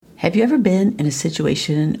Have you ever been in a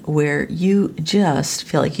situation where you just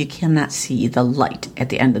feel like you cannot see the light at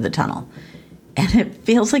the end of the tunnel? And it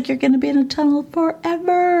feels like you're going to be in a tunnel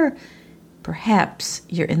forever. Perhaps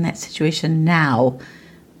you're in that situation now.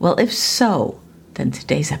 Well, if so, then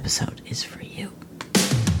today's episode is for you.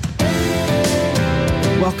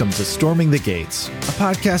 Welcome to Storming the Gates, a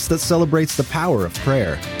podcast that celebrates the power of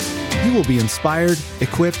prayer. You will be inspired,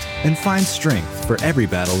 equipped, and find strength for every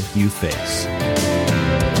battle you face.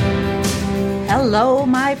 Hello,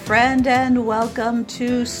 my friend, and welcome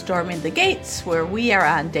to Storming the Gates, where we are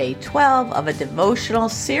on day 12 of a devotional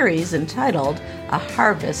series entitled A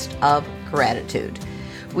Harvest of Gratitude.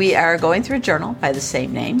 We are going through a journal by the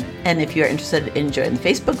same name, and if you're interested in joining the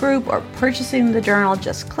Facebook group or purchasing the journal,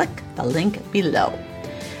 just click the link below.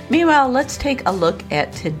 Meanwhile, let's take a look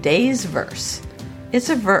at today's verse. It's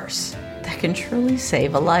a verse that can truly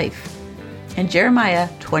save a life. In Jeremiah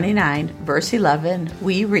 29, verse 11,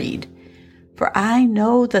 we read, "For I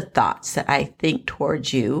know the thoughts that I think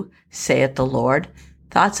towards you, saith the Lord,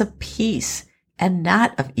 thoughts of peace and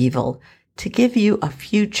not of evil, to give you a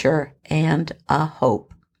future and a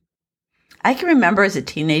hope." I can remember as a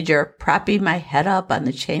teenager propping my head up on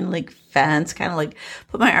the chain link fence, kind of like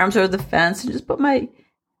put my arms over the fence and just put my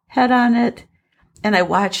head on it. And I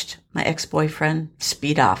watched my ex-boyfriend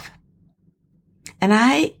speed off. And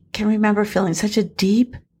I can remember feeling such a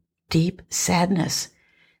deep, deep sadness.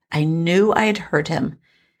 I knew I had hurt him,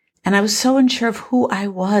 and I was so unsure of who I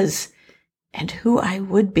was and who I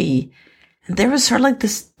would be. And there was sort of like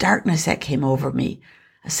this darkness that came over me,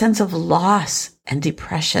 a sense of loss and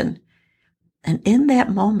depression. And in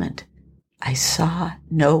that moment, I saw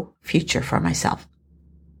no future for myself.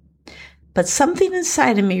 But something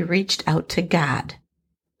inside of me reached out to God.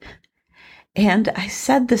 And I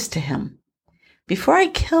said this to him. Before I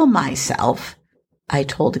kill myself, I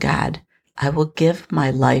told God, I will give my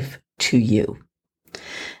life to you.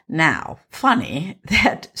 Now, funny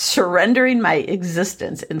that surrendering my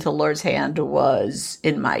existence into the Lord's hand was,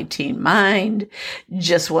 in my teen mind,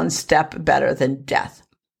 just one step better than death.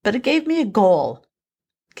 But it gave me a goal: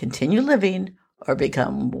 continue living or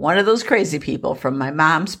become one of those crazy people from my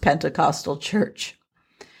mom's Pentecostal church.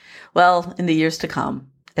 Well, in the years to come,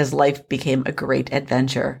 as life became a great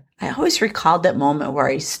adventure, I always recalled that moment where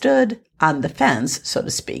I stood on the fence, so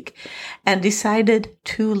to speak, and decided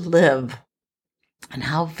to live. And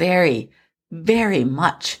how very, very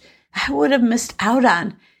much I would have missed out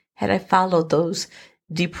on had I followed those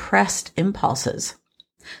depressed impulses.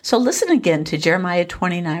 So listen again to Jeremiah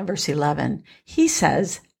 29, verse 11. He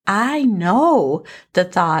says, I know the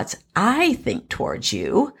thoughts I think towards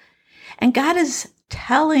you. And God is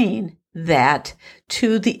telling that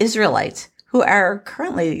to the Israelites who are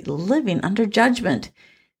currently living under judgment.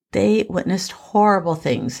 They witnessed horrible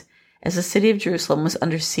things as the city of Jerusalem was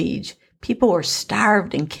under siege. People were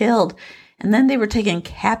starved and killed, and then they were taken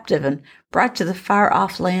captive and brought to the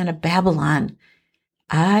far-off land of Babylon.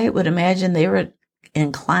 I would imagine they were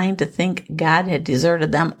inclined to think God had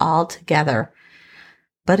deserted them altogether.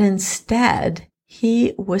 But instead, he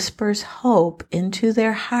whispers hope into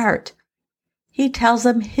their heart. He tells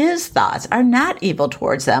them his thoughts are not evil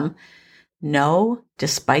towards them. No,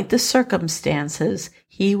 despite the circumstances,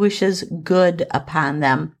 he wishes good upon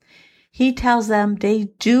them. He tells them they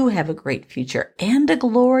do have a great future and a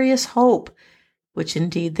glorious hope, which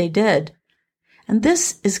indeed they did. And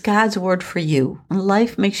this is God's word for you. When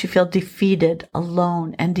life makes you feel defeated,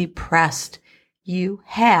 alone, and depressed, you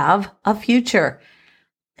have a future,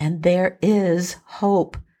 and there is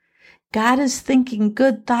hope. God is thinking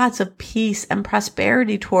good thoughts of peace and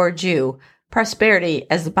prosperity towards you. Prosperity,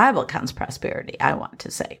 as the Bible counts prosperity, I want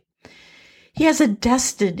to say. He has a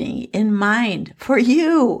destiny in mind for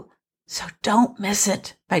you. So don't miss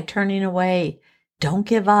it by turning away. Don't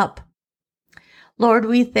give up. Lord,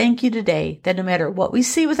 we thank you today that no matter what we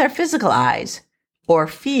see with our physical eyes or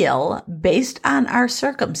feel based on our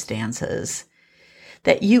circumstances,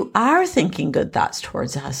 that you are thinking good thoughts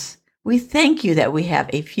towards us. We thank you that we have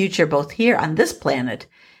a future both here on this planet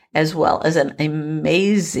as well as an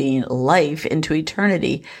amazing life into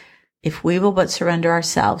eternity, if we will but surrender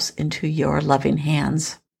ourselves into your loving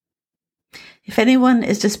hands. If anyone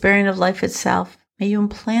is despairing of life itself, may you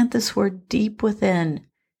implant this word deep within.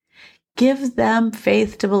 Give them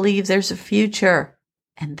faith to believe there's a future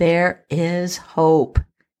and there is hope.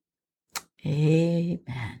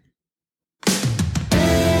 Amen.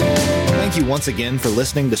 Thank you once again for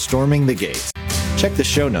listening to Storming the Gates. Check the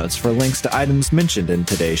show notes for links to items mentioned in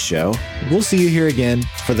today's show. We'll see you here again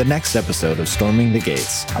for the next episode of Storming the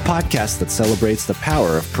Gates, a podcast that celebrates the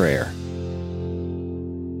power of prayer.